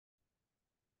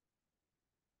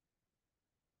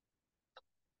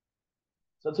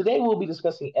So today we'll be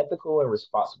discussing ethical and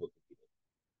responsible computing.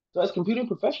 So as computing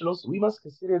professionals, we must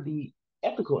consider the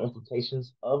ethical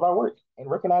implications of our work and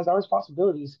recognize our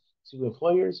responsibilities to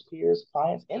employers, peers,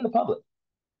 clients, and the public.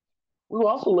 We will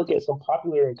also look at some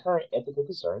popular and current ethical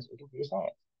concerns in computer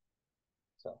science.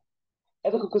 So,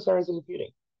 ethical concerns in computing.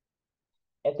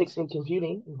 Ethics in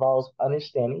computing involves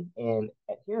understanding and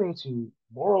adhering to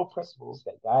moral principles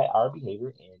that guide our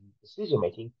behavior and decision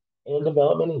making in the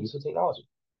development and use of technology.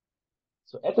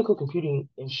 So, ethical computing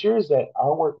ensures that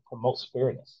our work promotes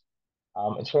fairness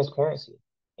and transparency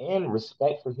and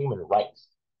respect for human rights.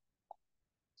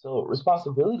 So,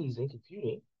 responsibilities in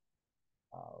computing,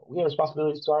 we have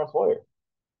responsibilities to our employer.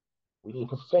 We need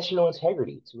professional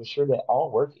integrity to ensure that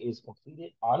all work is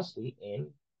completed honestly and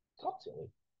competently.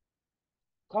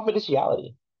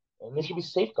 Confidentiality, and there should be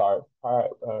safeguard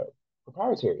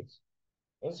proprietaries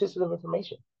and sensitive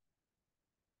information.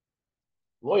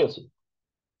 Loyalty,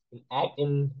 and act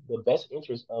in the best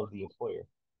interest of the employer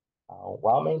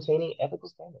while maintaining ethical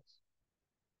standards.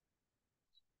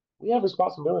 We have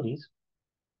responsibilities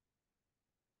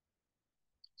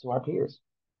to our peers.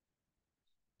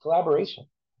 Collaboration,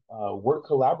 work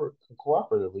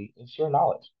cooperatively and share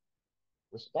knowledge.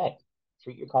 Respect,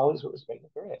 treat your colleagues with respect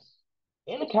and fairness.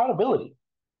 And accountability,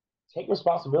 take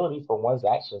responsibility for one's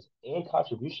actions and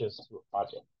contributions to a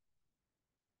project.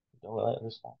 Don't let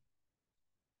others stop.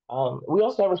 We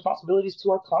also have responsibilities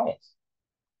to our clients.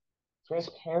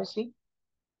 Transparency,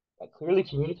 like clearly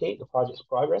communicate the project's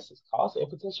progress, its costs, and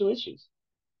potential issues.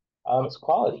 Its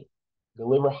quality,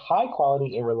 deliver high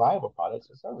quality and reliable products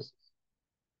and services.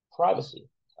 Privacy,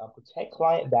 protect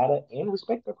client data and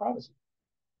respect their privacy.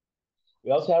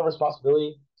 We also have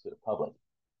responsibility to the public.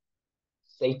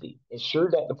 Safety, ensure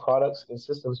that the products and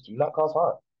systems do not cause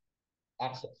harm.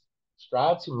 Access,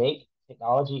 strive to make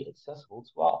technology accessible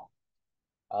to all.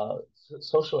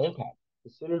 Social impact,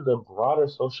 consider the broader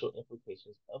social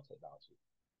implications of technology,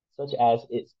 such as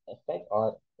its effect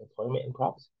on employment and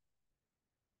privacy.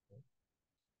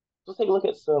 Let's take a look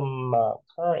at some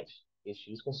current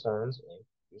issues, concerns in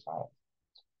computer science.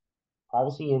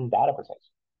 Privacy and data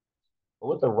protection.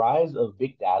 With the rise of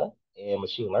big data and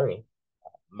machine learning,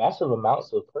 massive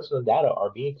amounts of personal data are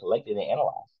being collected and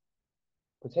analyzed.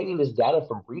 Protecting this data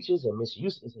from breaches and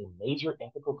misuse is a major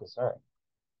ethical concern.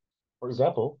 For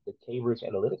example, the Cambridge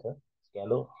Analytica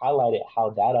scandal highlighted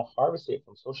how data harvested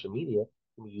from social media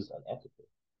can be used unethically.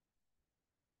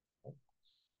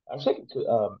 Our second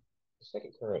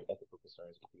current ethical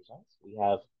concerns in computer science, we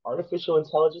have artificial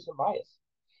intelligence and bias.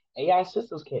 AI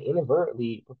systems can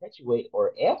inadvertently perpetuate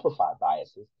or amplify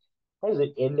biases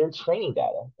present in their training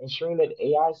data. Ensuring that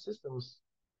AI systems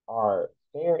are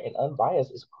fair and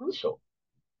unbiased is crucial.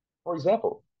 For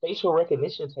example, facial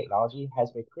recognition technology has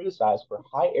been criticized for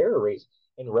high error rates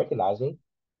in recognizing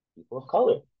people of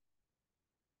color.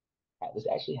 This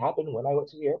actually happened when I went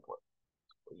to the airport.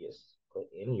 You just put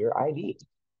in your ID,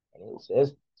 and it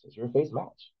says your face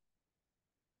match.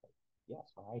 Yeah,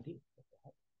 it's my ID.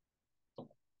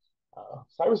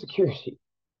 Cybersecurity.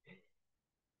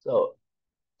 So,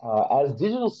 as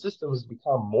digital systems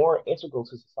become more integral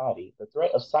to society, the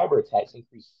threat of cyber attacks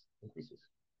increases.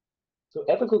 So,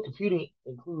 ethical computing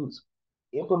includes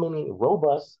implementing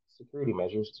robust security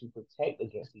measures to protect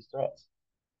against these threats.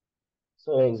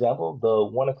 So, an example, the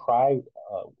WannaCry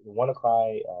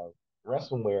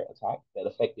ransomware attack that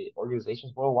affected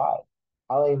organizations worldwide,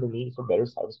 highlighting the need for better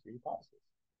cybersecurity policies.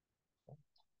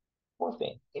 Fourth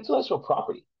thing, intellectual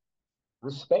property.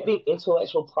 Respecting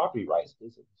intellectual property rights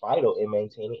is vital in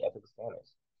maintaining ethical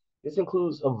standards. This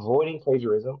includes avoiding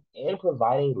plagiarism and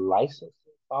providing licensed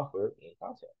software and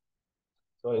content.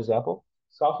 So, an example,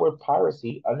 software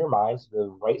piracy undermines the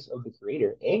rights of the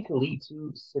creator and can lead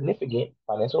to significant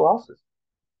financial losses.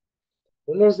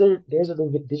 Then there's a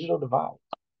digital divide.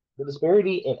 The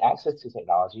disparity in access to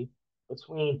technology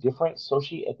between different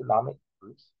socioeconomic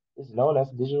groups is known as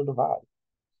the digital divide.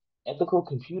 Ethical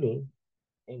computing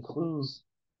includes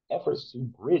efforts to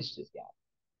bridge this gap.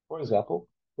 For example,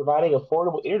 providing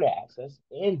affordable internet access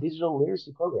and digital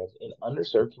literacy programs in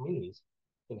underserved communities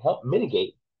can help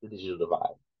mitigate the digital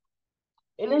divide.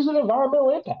 And there's an environmental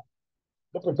impact.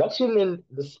 The production and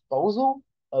disposal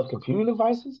of computing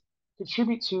devices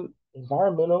contribute to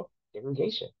environmental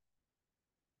degradation.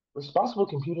 Responsible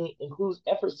computing includes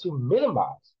efforts to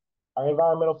minimize our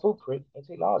environmental footprint and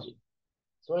technology.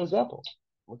 So, an example,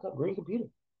 look up green computing,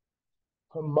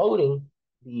 promoting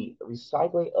the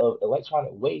recycling of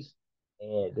electronic waste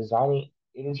and designing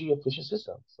energy efficient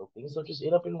systems so things don't just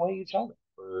end up in Wei China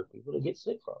for people to get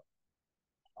sick from.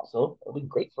 Also, it'll be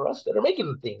great for us that are making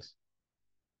the things.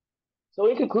 So,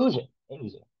 in conclusion,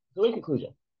 so in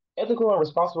conclusion, Ethical and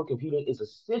responsible computing is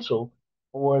essential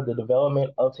for the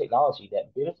development of technology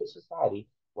that benefits society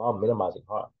while minimizing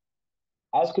harm.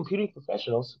 As computing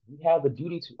professionals, we have the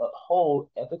duty to uphold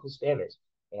ethical standards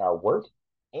in our work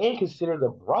and consider the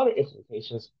broader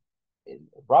implications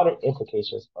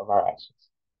of our actions.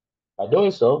 By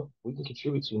doing so, we can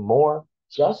contribute to more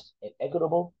just and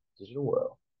equitable digital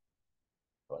world.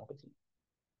 Bon appetit.